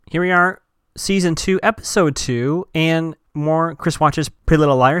Here we are, Season 2, Episode 2, and more Chris Watches Pretty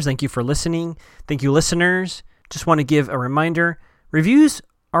Little Liars. Thank you for listening. Thank you, listeners. Just want to give a reminder. Reviews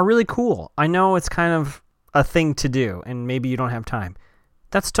are really cool. I know it's kind of a thing to do, and maybe you don't have time.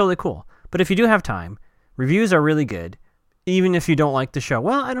 That's totally cool. But if you do have time, reviews are really good, even if you don't like the show.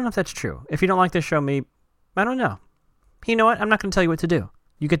 Well, I don't know if that's true. If you don't like the show, maybe, I don't know. You know what? I'm not going to tell you what to do.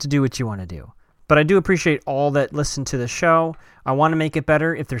 You get to do what you want to do. But I do appreciate all that listen to the show. I want to make it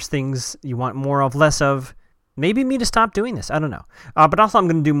better. If there's things you want more of, less of, maybe me to stop doing this. I don't know. But also I'm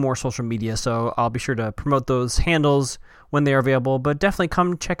going to do more social media, so I'll be sure to promote those handles when they are available. But definitely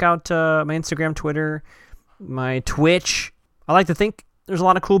come check out my Instagram, Twitter, my Twitch. I like to think there's a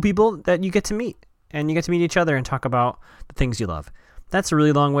lot of cool people that you get to meet. And you get to meet each other and talk about the things you love. That's a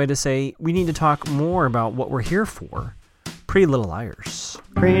really long way to say we need to talk more about what we're here for. Pretty Little Liars.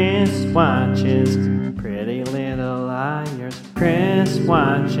 Chris watches Pretty Little Liars. Chris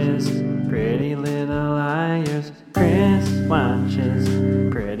watches Pretty Little Liars. Chris watches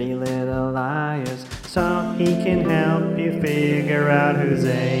Pretty Little Liars, so he can help you figure out who's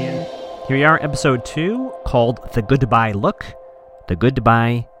a... Here we are, Episode 2, called The Goodbye Look. The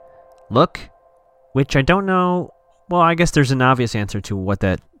Goodbye Look, which I don't know... Well, I guess there's an obvious answer to what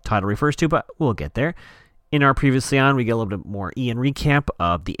that title refers to, but we'll get there. In our Previously On, we get a little bit more Ian recap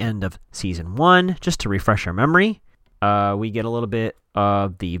of the end of Season 1, just to refresh our memory. We get a little bit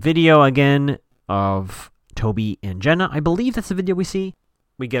of the video again of Toby and Jenna. I believe that's the video we see.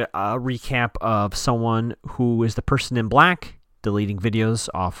 We get a recap of someone who is the person in black, deleting videos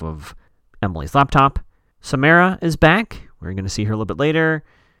off of Emily's laptop. Samara is back. We're going to see her a little bit later.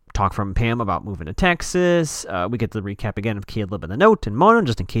 Talk from Pam about moving to Texas. We get the recap again of Caleb and the note and Mona,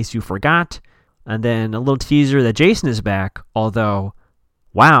 just in case you forgot. And then a little teaser that Jason is back, although,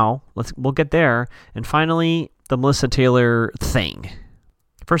 wow, we'll get there. And finally, the Melissa Taylor thing.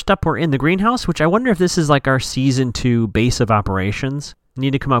 First up, we're in the greenhouse, which I wonder if this is like our Season 2 base of operations. We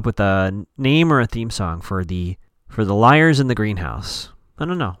need to come up with a name or a theme song for the liars in the greenhouse. I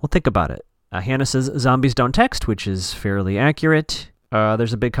don't know. We'll think about it. Hannah says zombies don't text, which is fairly accurate.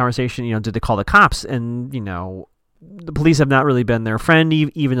 There's a big conversation, did they call the cops? And, the police have not really been their friend,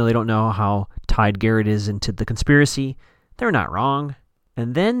 even though they don't know how tied Garrett is into the conspiracy. They're not wrong.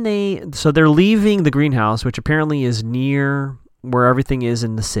 And then they're leaving the greenhouse, which apparently is near where everything is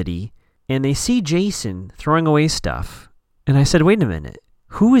in the city. And they see Jason throwing away stuff. And I said, wait a minute.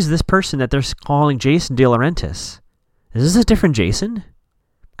 Who is this person that they're calling Jason De Laurentiis? Is this a different Jason?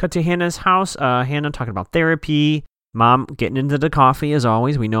 Cut to Hannah's house. Hannah talking about therapy. Mom getting into the coffee, as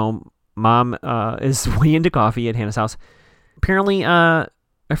always. We know Mom is way into coffee at Hannah's house. Apparently, I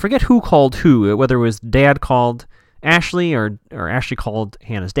forget who called who, whether it was Dad called Ashley or Ashley called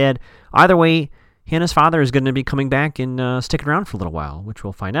Hannah's dad. Either way, Hannah's father is going to be coming back and sticking around for a little while, which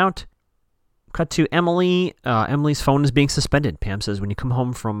we'll find out. Cut to Emily. Emily's phone is being suspended. Pam says when you come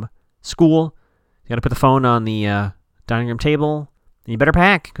home from school, you got to put the phone on the dining room table, and you better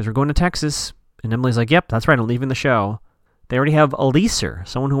pack because we're going to Texas. And Emily's like, yep, that's right, I'm leaving the show. They already have a leaser,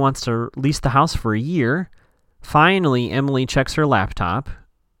 someone who wants to lease the house for a year. Finally, Emily checks her laptop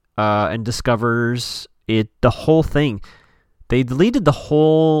and discovers the whole thing. They deleted the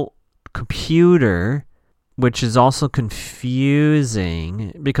whole computer, which is also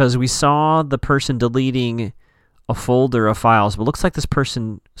confusing because we saw the person deleting a folder of files, but it looks like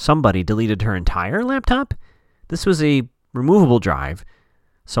somebody deleted her entire laptop. This was a removable drive,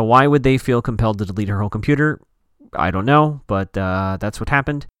 so why would they feel compelled to delete her whole computer? I don't know, but that's what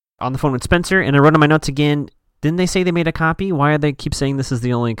happened. On the phone with Spencer, and I wrote in my notes again, didn't they say they made a copy? Why do they keep saying this is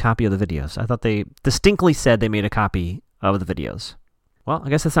the only copy of the videos? I thought they distinctly said they made a copy of the videos. Well, I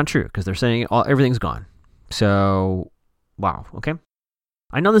guess that's not true, because they're saying everything's gone. So, wow, okay.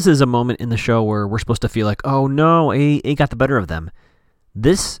 I know this is a moment in the show where we're supposed to feel like, oh no, A got the better of them.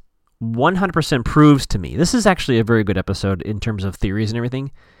 This 100% proves to me, this is actually a very good episode in terms of theories and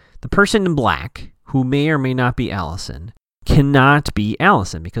everything. The person in black, who may or may not be Allison, cannot be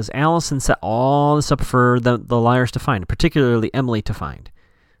Allison because Allison set all this up for the liars to find, particularly Emily to find.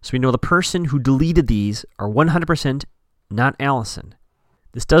 So we know the person who deleted these are 100% not Allison.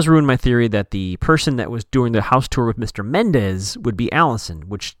 This does ruin my theory that the person that was doing the house tour with Mr. Mendez would be Allison,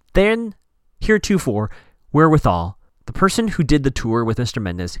 which then, heretofore, wherewithal, the person who did the tour with Mr.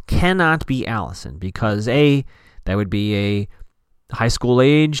 Mendez cannot be Allison because that would be a high school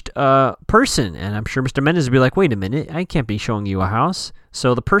aged person, and I'm sure Mr. Mendez would be like, wait a minute, I can't be showing you a house.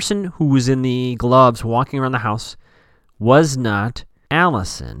 So the person who was in the gloves walking around the house was not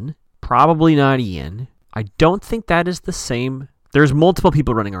Allison, probably not Ian. I don't think that is the same. There's multiple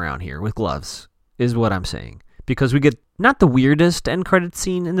people running around here with gloves, is what I'm saying. because we get not the weirdest end credit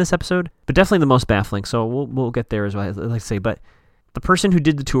scene in this episode, but definitely the most baffling. So we'll get there as well, I like to say. But the person who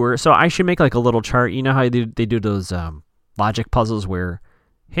did the tour, so I should make like a little chart. You know how they do those logic puzzles where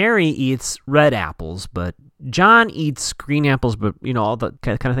Harry eats red apples, but John eats green apples, but all the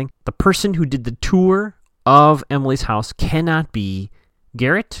kind of thing. The person who did the tour of Emily's house cannot be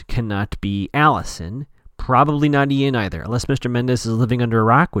Garrett, cannot be Allison, probably not Ian either, unless Mr. Mendes is living under a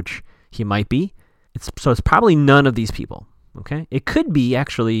rock, which he might be. It's probably none of these people, okay? It could be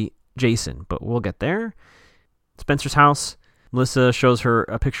actually Jason, but we'll get there. Spencer's house. Melissa shows her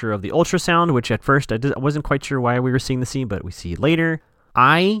a picture of the ultrasound, which at first I wasn't quite sure why we were seeing the scene, but we see it later.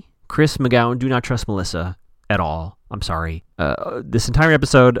 Chris McGowan, do not trust Melissa at all. I'm sorry. This entire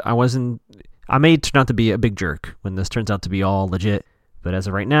episode, I may turn out to be a big jerk when this turns out to be all legit, but as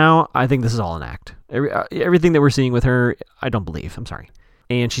of right now, I think this is all an act. Everything that we're seeing with her, I don't believe. I'm sorry.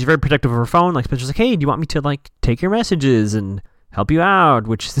 And she's very protective of her phone. Like, Spencer's like, hey, do you want me to, like, take your messages and help you out?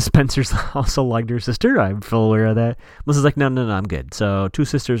 Which Spencer's also lied to her sister. I'm full aware of that. Melissa's like, no, I'm good. So 2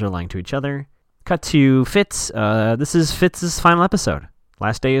 sisters are lying to each other. Cut to Fitz. This is Fitz's final episode.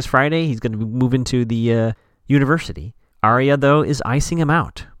 Last day is Friday. He's going to be moving to the university. Arya, though, is icing him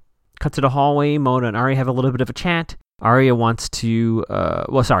out. Cut to the hallway. Mona and Arya have a little bit of a chat. Arya wants to,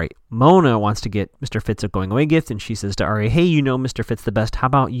 Mona wants to get Mr. Fitz a going away gift, and she says to Arya, hey, Mr. Fitz the best. How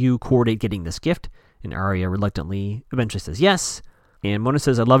about you coordinate getting this gift? And Arya reluctantly eventually says yes. And Mona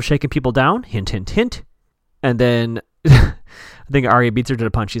says, I love shaking people down. Hint, hint, hint. And then I think Arya beats her to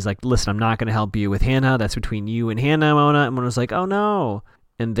the punch. She's like, listen, I'm not going to help you with Hannah. That's between you and Hannah, Mona. And Mona's like, oh, no.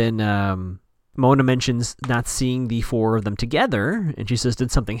 And then Mona mentions not seeing the 4 of them together. And she says,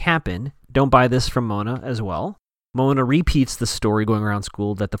 did something happen? Don't buy this from Mona as well. Mona repeats the story going around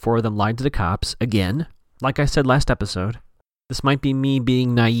school that the 4 of them lied to the cops again. Like I said last episode, this might be me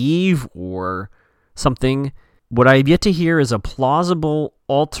being naive or something. What I've yet to hear is a plausible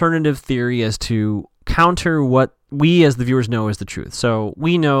alternative theory as to counter what we as the viewers know is the truth. So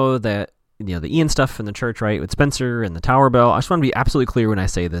we know that, the Ian stuff in the church, right, with Spencer and the Tower Bell. I just want to be absolutely clear when I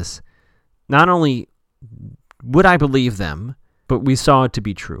say this. Not only would I believe them, but we saw it to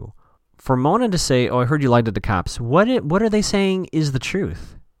be true. For Mona to say, oh, I heard you lied to the cops, what are they saying is the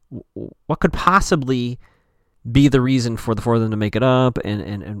truth? What could possibly be the reason for the 4 of them to make it up?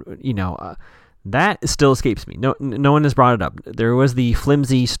 And that still escapes me. No one has brought it up. There was the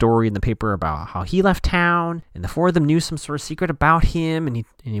flimsy story in the paper about how he left town, and the 4 of them knew some sort of secret about him, and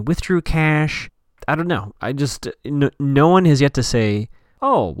he withdrew cash. I don't know. No one has yet to say,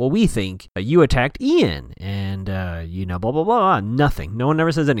 oh, well, we think you attacked Ian, and, blah, blah, blah. Nothing. No one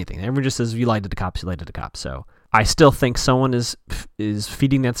ever says anything. Everyone just says, you lied to the cops, you lied to the cops. So I still think someone is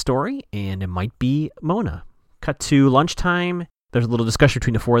feeding that story, and it might be Mona. Cut to lunchtime. There's a little discussion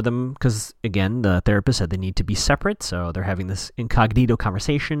between the 4 of them, because, again, the therapist said they need to be separate, so they're having this incognito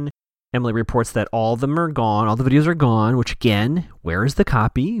conversation. Emily reports that all of them are gone, all the videos are gone, which, again, where is the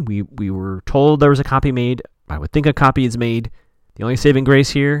copy? We were told there was a copy made. I would think a copy is made. The only saving grace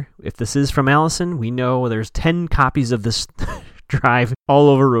here, if this is from Allison, we know there's 10 copies of this drive all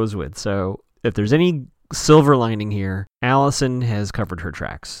over Rosewood. So if there's any silver lining here, Allison has covered her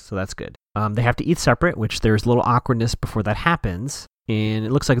tracks. So that's good. They have to eat separate, which there's a little awkwardness before that happens. And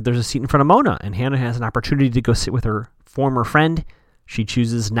it looks like there's a seat in front of Mona, and Hannah has an opportunity to go sit with her former friend. She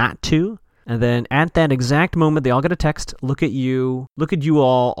chooses not to. And then at that exact moment, they all get a text, look at you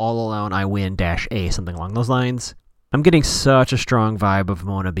all alone, I win, -A, something along those lines. I'm getting such a strong vibe of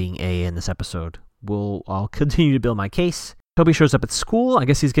Mona being A in this episode. I'll continue to build my case. Toby shows up at school. I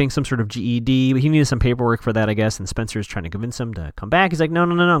guess he's getting some sort of GED, but he needed some paperwork for that, I guess, and Spencer's trying to convince him to come back. He's like, no,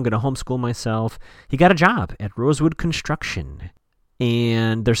 I'm going to homeschool myself. He got a job at Rosewood Construction.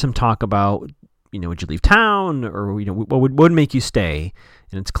 And there's some talk about, would you leave town? Or, what would make you stay?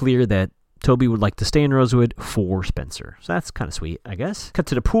 And it's clear that Toby would like to stay in Rosewood for Spencer. So that's kind of sweet, I guess. Cut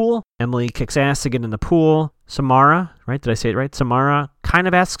to the pool. Emily kicks ass again in the pool. Samara, right? Did I say it right? Samara kind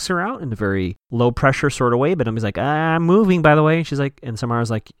of asks her out in a very low pressure sort of way, but Emily's like, I'm moving, by the way. She's like, and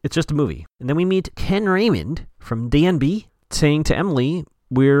Samara's like, it's just a movie. And then we meet Ken Raymond from Danby saying to Emily,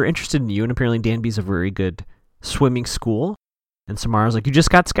 we're interested in you. And apparently Danby's a very good swimming school. And Samara's like, you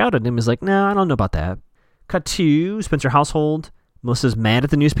just got scouted. And Emily's like, no, I don't know about that. Cut to Spencer household. Melissa's mad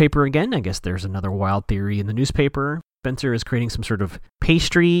at the newspaper again. I guess there's another wild theory in the newspaper. Spencer is creating some sort of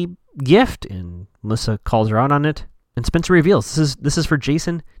pastry gift, and Melissa calls her out on it. And Spencer reveals this is for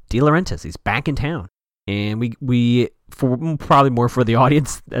Jason De Laurentiis. He's back in town. And we for probably more for the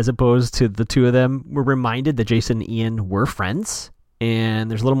audience as opposed to the 2 of them, we're reminded that Jason and Ian were friends.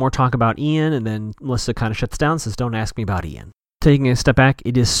 And there's a little more talk about Ian, and then Melissa kind of shuts down and says, don't ask me about Ian. taking a step back,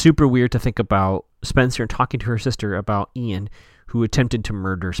 it is super weird to think about Spencer talking to her sister about Ian, who attempted to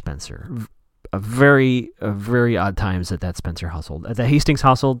murder Spencer. A very odd times at that Spencer household. At the Hastings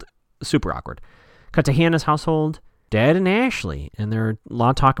household, super awkward. Cut to Hannah's household, Dad and Ashley, and there's a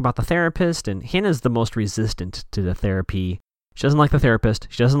lot of talk about the therapist, and Hannah's the most resistant to the therapy. She doesn't like the therapist.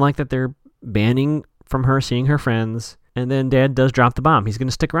 She doesn't like that they're banning from her seeing her friends. And then Dad does drop the bomb. He's going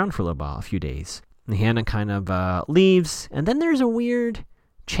to stick around for a few days. And Hannah kind of leaves, and then there's a weird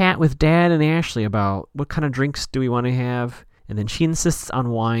chat with Dad and Ashley about what kind of drinks do we want to have. And then she insists on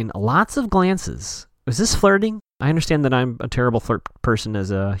wine. Lots of glances. Was this flirting? I understand that I'm a terrible flirt person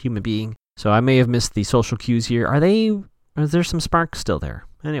as a human being, so I may have missed the social cues here. Is there some spark still there?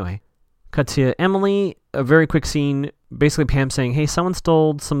 Anyway, cut to Emily. A very quick scene. Basically Pam saying, hey, someone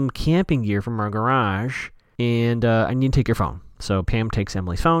stole some camping gear from our garage, and I need to take your phone. So Pam takes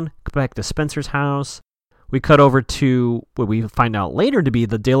Emily's phone. Go back to Spencer's house. We cut over to what we find out later to be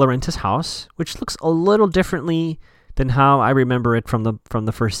the De Laurentiis house, which looks a little differently than how I remember it from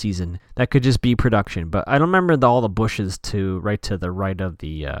the first season. That could just be production, but I don't remember all the bushes to the right of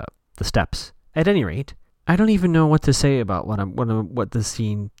the steps. At any rate, I don't even know what to say about what this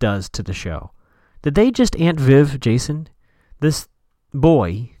scene does to the show. Did they just Aunt Viv Jason? This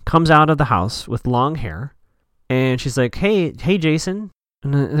boy comes out of the house with long hair, and she's like, "Hey, Jason,"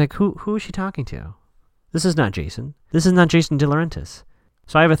 and I'm like, who is she talking to? This is not Jason. This is not Jason De Laurentiis.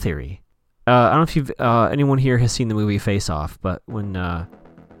 So I have a theory. I don't know if anyone here has seen the movie Face Off, but when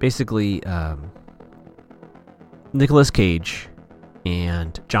basically Nicolas Cage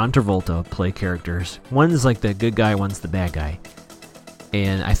and John Travolta play characters. One's like the good guy, one's the bad guy.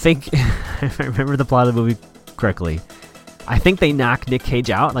 And I think, if I remember the plot of the movie correctly, I think they knock Nick Cage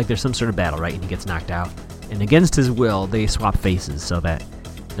out. Like there's some sort of battle, right? And he gets knocked out. And against his will, they swap faces so that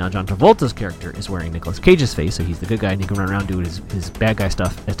now John Travolta's character is wearing Nicolas Cage's face, so he's the good guy and he can run around doing his bad guy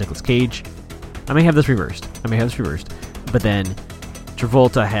stuff as Nicolas Cage. I may have this reversed. But then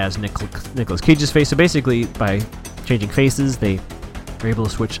Travolta has Nicolas Cage's face, so basically by changing faces, they are able to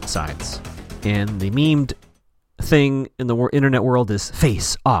switch sides. And the memed thing in the internet world is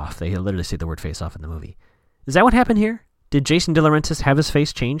face off. They literally say the word face off in the movie. Is that what happened here? Did Jason De Laurentiis have his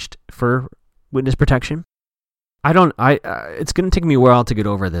face changed for witness protection? It's going to take me a while to get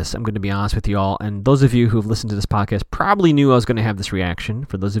over this. I'm going to be honest with you all. And those of you who've listened to this podcast probably knew I was going to have this reaction,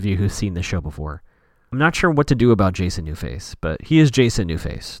 for those of you who've seen this show before. I'm not sure what to do about Jason Newface, but he is Jason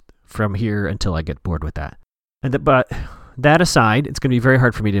Newface from here until I get bored with that. But that aside, it's going to be very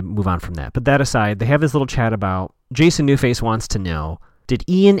hard for me to move on from that. But that aside, they have this little chat about Jason Newface wants to know, did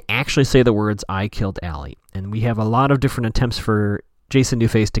Ian actually say the words, "I killed Allie"? And we have a lot of different attempts for Jason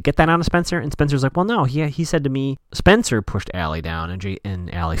Newface to get that out of Spencer, and Spencer's like, well, no, he said to me, Spencer pushed Allie down,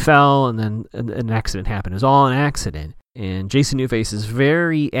 and Allie fell, and then an accident happened. It was all an accident. And Jason Newface is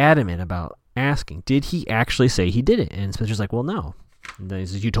very adamant about asking, did he actually say he did it? And Spencer's like, well, no. And then he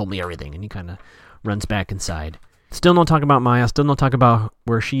says, you told me everything, and he kind of runs back inside. Still no talk about Maya, still no talk about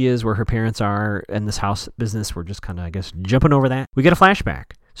where she is, where her parents are, and this house business. We're just kind of, I guess, jumping over that. We get a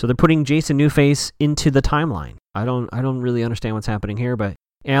flashback. So they're putting Jason Newface into the timeline. I don't really understand what's happening here, but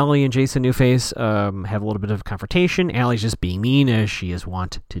Allie and Jason Newface have a little bit of a confrontation. Allie's just being mean, as she is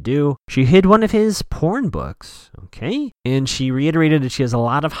wont to do. She hid one of his porn books, okay? And she reiterated that she has a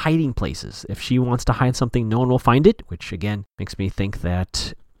lot of hiding places. If she wants to hide something, no one will find it, which, again, makes me think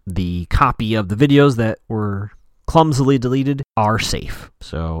that the copy of the videos that were clumsily deleted are safe.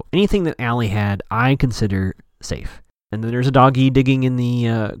 So anything that Allie had, I consider safe. And then there's a doggy digging in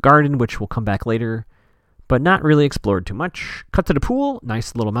the garden, which will come back later, but not really explored too much. Cut to the pool.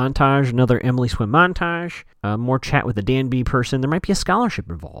 Nice little montage. Another Emily swim montage. More chat with the Danby person. There might be a scholarship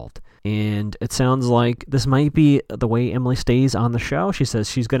involved. And it sounds like this might be the way Emily stays on the show. She says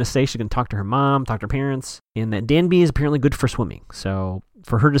she's going to stay. She's going to talk to her mom, talk to her parents, and that Danby is apparently good for swimming. So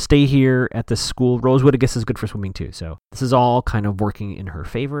for her to stay here at this school, Rosewood, I guess, is good for swimming too. So this is all kind of working in her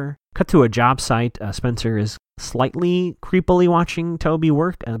favor. Cut to a job site. Spencer is slightly creepily watching Toby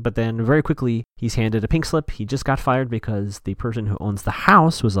work, but then very quickly he's handed a pink slip. He just got fired because the person who owns the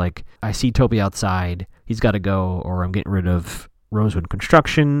house was like, I see Toby outside. He's got to go, or I'm getting rid of Rosewood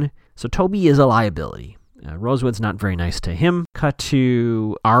Construction. So Toby is a liability. Rosewood's not very nice to him. Cut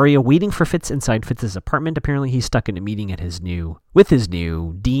to Aria waiting for Fitz inside Fitz's apartment. Apparently he's stuck in a meeting with his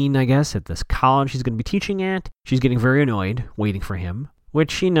new dean, I guess, at this college he's going to be teaching at. She's getting very annoyed waiting for him.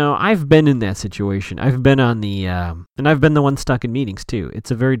 Which, I've been in that situation. I've been on the, and I've been the one stuck in meetings too.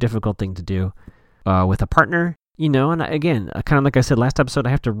 It's a very difficult thing to do with a partner, and again, kind of like I said last episode,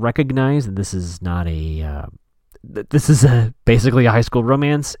 I have to recognize that this is not this is basically a high school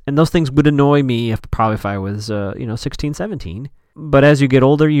romance, and those things would annoy me if I was 16, 17. But as you get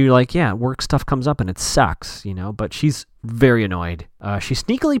older, you're like, yeah, work stuff comes up and it sucks, but she's very annoyed. She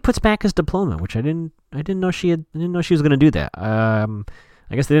sneakily puts back his diploma, which I didn't know she was going to do that.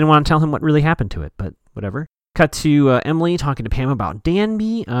 I guess they didn't want to tell him what really happened to it, but whatever. Cut to Emily talking to Pam about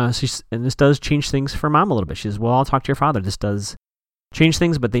Danby. And this does change things for Mom a little bit. She says, well, I'll talk to your father. This does change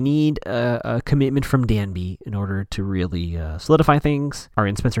things, but they need a commitment from Danby in order to really solidify things. Arya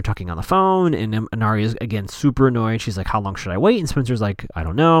and Spencer talking on the phone, and Arya's, again, super annoyed. She's like, how long should I wait? And Spencer's like, I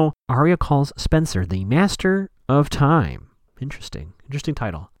don't know. Arya calls Spencer the Master of Time. Interesting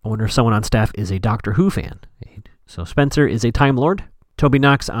title. I wonder if someone on staff is a Doctor Who fan. So Spencer is a Time Lord. Toby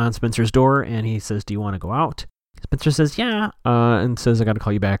knocks on Spencer's door, and he says, do you want to go out? Spencer says, yeah, and says, I got to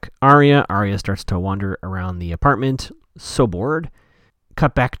call you back. Arya starts to wander around the apartment, so bored.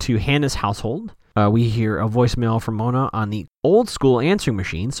 Cut back to Hannah's household. We hear a voicemail from Mona on the old school answering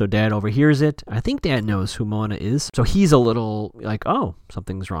machine, so Dad overhears it. I think Dad knows who Mona is, so he's a little like, oh,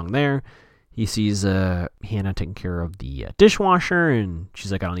 something's wrong there. He sees Hannah taking care of the dishwasher, and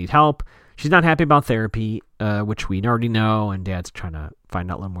she's like, I don't need help. She's not happy about therapy, which we already know, and Dad's trying to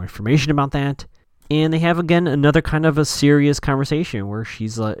find out a little more information about that. And they have, again, another kind of a serious conversation where she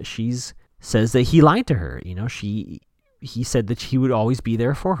says that he lied to her. He said that he would always be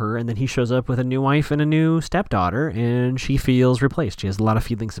there for her, and then he shows up with a new wife and a new stepdaughter, and she feels replaced. She has a lot of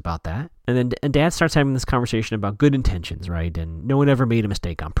feelings about that. And then Dad starts having this conversation about good intentions, right? And no one ever made a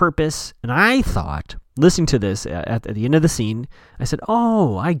mistake on purpose. And I thought, listening to this at the end of the scene, I said,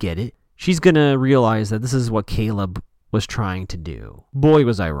 oh, I get it. She's going to realize that this is what Caleb was trying to do. Boy,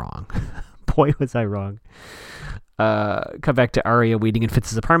 was I wrong. Boy, was I wrong. Cut back to Arya waiting in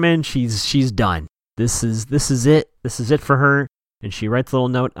Fitz's apartment. She's done. This is it. This is it for her. And she writes a little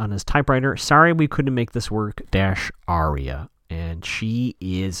note on his typewriter. Sorry we couldn't make this work, Arya. And she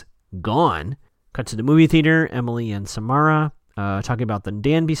is gone. Cut to the movie theater. Emily and Samara talking about the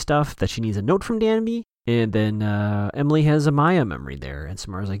Danby stuff, that she needs a note from Danby. And then Emily has a Maya memory there. And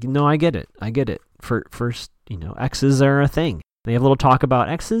Samara's like, no, I get it. First, exes are a thing. They have a little talk about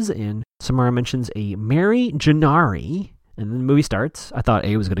exes, and Samara mentions a Mary Gennari. And then the movie starts. I thought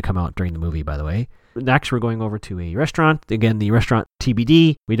A was going to come out during the movie, by the way. Next, we're going over to a restaurant. Again, the restaurant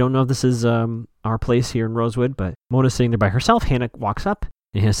TBD. We don't know if this is our place here in Rosewood, but Mona's sitting there by herself. Hannah walks up,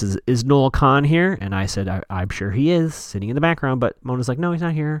 and Hannah says, is Noel Khan here? And I said, I'm sure he is, sitting in the background. But Mona's like, no, he's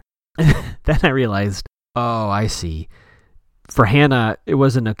not here. Then I realized, oh, I see. For Hannah, it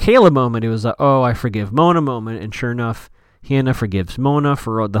wasn't a Caleb moment. It was a, oh, I forgive Mona moment. And sure enough, Hannah forgives Mona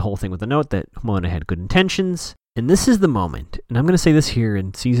for the whole thing with the note that Mona had good intentions. And this is the moment, and I'm going to say this here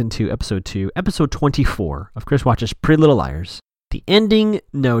in Season 2, Episode 2, Episode 24 of Chris Watches Pretty Little Liars, the ending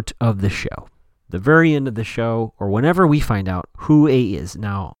note of the show. The very end of the show, or whenever we find out who A is.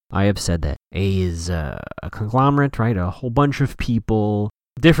 Now, I have said that A is a conglomerate, right? A whole bunch of people,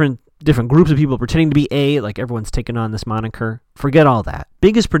 different groups of people pretending to be A, like everyone's taken on this moniker. Forget all that.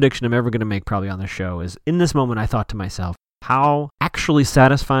 Biggest prediction I'm ever going to make probably on this show is, in this moment I thought to myself, how actually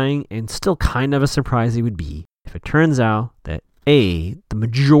satisfying and still kind of a surprise it would be if it turns out that A, the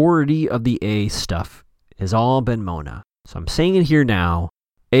majority of the A stuff has all been Mona. So I'm saying it here now,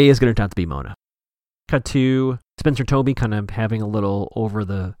 A is going to turn out to be Mona. Cut to Spencer Toby kind of having a little over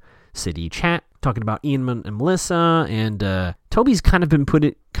the city chat, talking about Ian and Melissa, and Toby's kind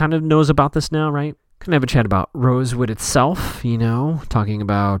of knows about this now, right? Kind of have a chat about Rosewood itself, talking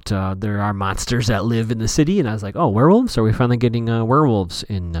about there are monsters that live in the city, and I was like, oh, werewolves? Are we finally getting werewolves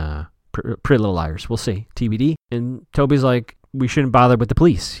in Pretty Little Liars? We'll see. TBD. And Toby's like, we shouldn't bother with the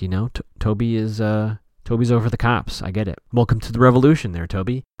police, Toby's over the cops. I get it. Welcome to the revolution there,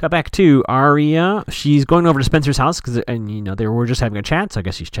 Toby. Got back to Arya. She's going over to Spencer's house they were just having a chat, so I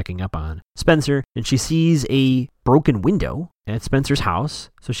guess she's checking up on Spencer. And she sees a broken window at Spencer's house.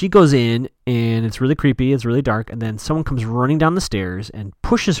 So she goes in, and it's really creepy. It's really dark. And then someone comes running down the stairs and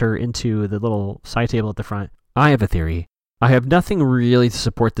pushes her into the little side table at the front. I have a theory. I have nothing really to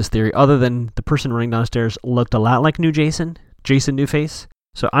support this theory other than the person running downstairs looked a lot like Jason Newface.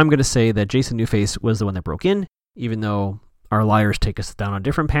 So I'm going to say that Jason Newface was the one that broke in, even though our liars take us down a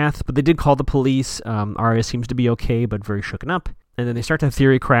different path. But they did call the police. Arya seems to be okay, but very shooken up. And then they start to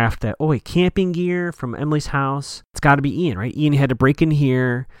theory craft that, camping gear from Emily's house. It's got to be Ian, right? Ian had to break in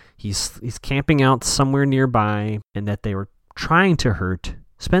here. He's camping out somewhere nearby, and that they were trying to hurt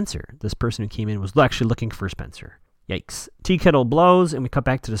Spencer. This person who came in was actually looking for Spencer. Yikes. Tea kettle blows, and we cut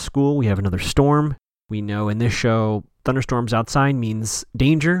back to the school. We have another storm. We know in this show, thunderstorms outside means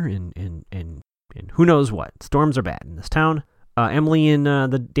danger and who knows what. Storms are bad in this town. Emily and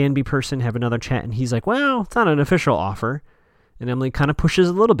the Danby person have another chat, and he's like, well, it's not an official offer. And Emily kind of pushes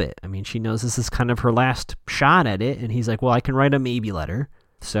a little bit. I mean, she knows this is kind of her last shot at it, and he's like, well, I can write a maybe letter.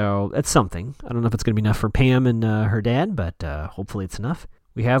 So that's something. I don't know if it's going to be enough for Pam and her dad, but hopefully it's enough.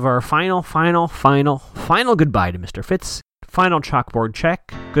 We have our final goodbye to Mr. Fitz. Final chalkboard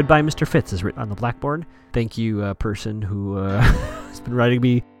check. Goodbye, Mr. Fitz is written on the blackboard. Thank you, person who has been writing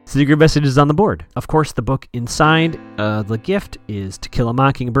me secret messages on the board. Of course, the book inside the gift is To Kill a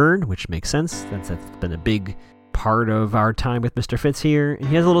Mockingbird, which makes sense. That's been a big part of our time with Mr. Fitz here. And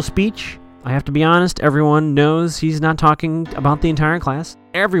he has a little speech. I have to be honest, everyone knows he's not talking about the entire class.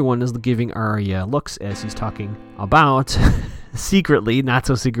 Everyone is giving Arya looks as he's talking about, secretly, not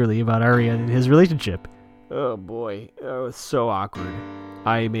so secretly, about Arya and his relationship. Oh boy, oh, it's so awkward.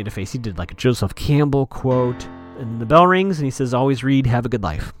 I made a face. He did like a Joseph Campbell quote. And the bell rings and he says, always read, have a good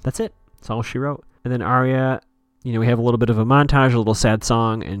life. That's it. That's all she wrote. And then Arya, we have a little bit of a montage, a little sad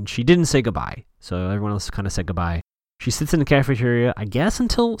song, and she didn't say goodbye. So everyone else kind of said goodbye. She sits in the cafeteria, I guess,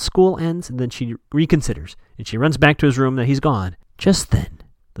 until school ends, and then she reconsiders. And she runs back to his room that he's gone. Just then,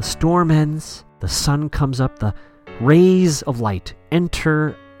 the storm ends, the sun comes up, the rays of light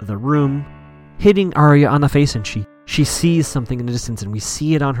enter the room, hitting Arya on the face, and she sees something in the distance, and we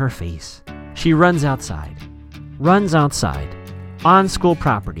see it on her face. She runs outside, on school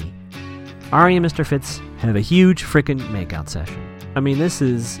property. Arya and Mr. Fitz have a huge frickin' makeout session. I mean, this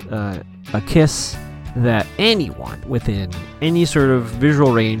is a kiss that anyone within any sort of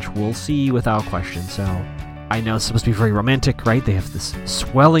visual range will see without question. So I know it's supposed to be very romantic, right? They have this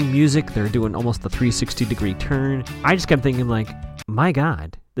swelling music. They're doing almost the 360-degree turn. I just kept thinking, like, my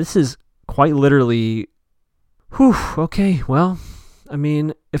God, this is quite literally, okay, well, I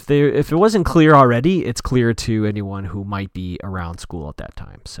mean, if it wasn't clear already, it's clear to anyone who might be around school at that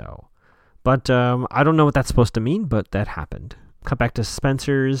time. So, but I don't know what that's supposed to mean, but that happened. Cut back to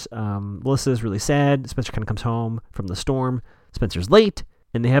Spencer's. Melissa's really sad. Spencer kind of comes home from the storm. Spencer's late,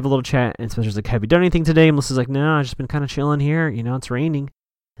 and they have a little chat, and Spencer's like, have you done anything today? And Melissa's like, no, I've just been kind of chilling here. It's raining.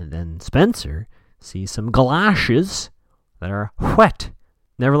 And then Spencer sees some galoshes that are wet.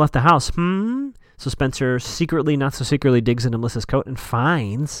 Never left the house. So Spencer secretly, not so secretly, digs into Melissa's coat and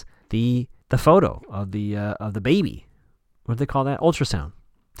finds the photo of the baby. What do they call that? Ultrasound.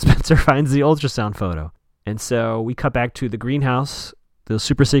 Spencer finds the ultrasound photo. And so we cut back to the greenhouse, the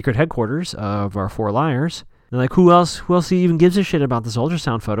super secret headquarters of our four liars. They're like, who else even gives a shit about this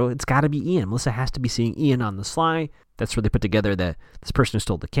ultrasound photo? It's got to be Ian. Melissa has to be seeing Ian on the sly. That's where they put together that this person who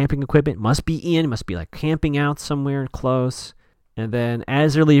stole the camping equipment must be Ian. Must be like camping out somewhere close. And then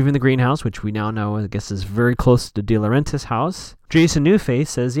as they're leaving the greenhouse, which we now know, I guess, is very close to De Laurentiis' house, Jason Newface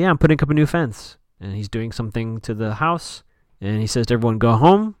says, yeah, I'm putting up a new fence. And he's doing something to the house. And he says to everyone, go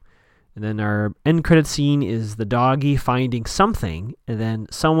home. And then our end credit scene is the doggy finding something, and then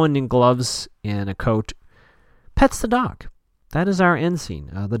someone in gloves and a coat pets the dog. That is our end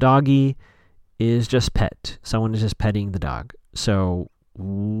scene. The doggy is just pet. Someone is just petting the dog. So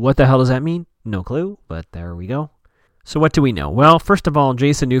what the hell does that mean? No clue, but there we go. So what do we know? Well, first of all,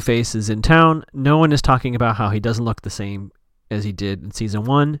 Jason Newface is in town. No one is talking about how he doesn't look the same as he did in season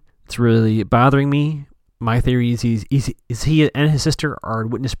 1. It's really bothering me. My theory is he and his sister are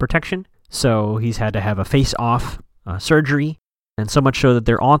witness protection, so he's had to have a face-off surgery, and so much so that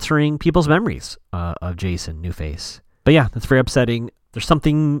they're altering people's memories of Jason Newface. But yeah, that's very upsetting. There's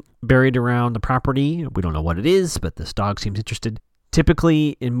something buried around the property. We don't know what it is, but this dog seems interested.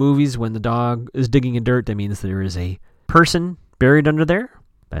 Typically, in movies, when the dog is digging in dirt, that means there is a person buried under there.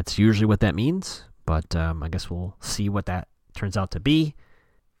 That's usually what that means, but I guess we'll see what that turns out to be.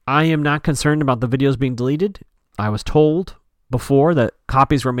 I am not concerned about the videos being deleted. I was told before that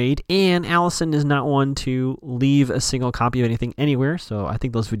copies were made, and Allison is not one to leave a single copy of anything anywhere, so I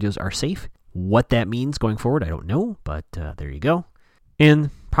think those videos are safe. What that means going forward, I don't know, but there you go.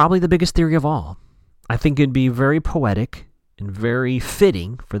 And probably the biggest theory of all, I think it'd be very poetic and very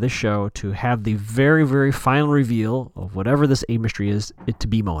fitting for this show to have the very, very final reveal of whatever this A mystery is, it to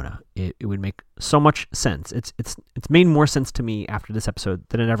be Mona. It would make so much sense. It's made more sense to me after this episode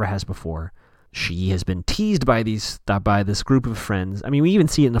than it ever has before. She has been teased by this group of friends. I mean, we even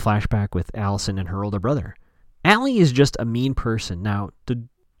see it in the flashback with Allison and her older brother. Allie is just a mean person. Now,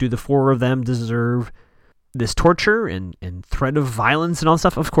 do the four of them deserve this torture and threat of violence and all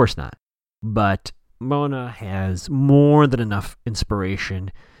stuff? Of course not. But Mona has more than enough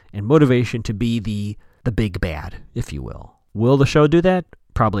inspiration and motivation to be the big bad, if you will. Will the show do that?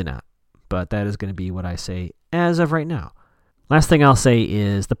 Probably not. But that is going to be what I say as of right now. Last thing I'll say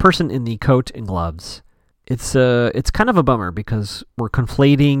is the person in the coat and gloves It's kind of a bummer because we're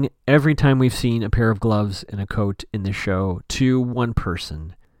conflating every time we've seen a pair of gloves and a coat in the show to one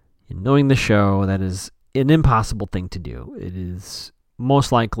person. And knowing the show, that is an impossible thing to do. It is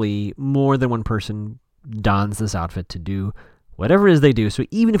most likely more than one person dons this outfit to do whatever it is they do. So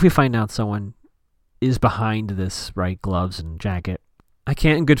even if we find out someone is behind this, right, gloves and jacket, I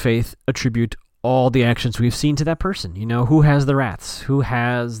can't in good faith attribute all the actions we've seen to that person. You know, who has the rats? Who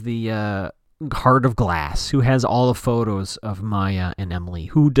has the heart of glass? Who has all the photos of Maya and Emily?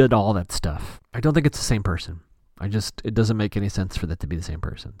 Who did all that stuff? I don't think it's the same person. It doesn't make any sense for that to be the same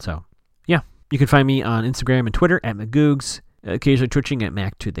person. So, yeah. You can find me on Instagram and Twitter at Magoogs, occasionally twitching at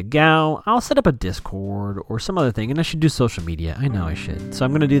Mac2theGow. I'll set up a Discord or some other thing, and I should do social media. I know I should. So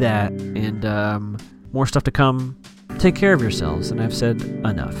I'm going to do that, and more stuff to come. Take care of yourselves, and I've said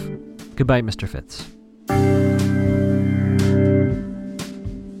enough. Goodbye, Mr. Fitz.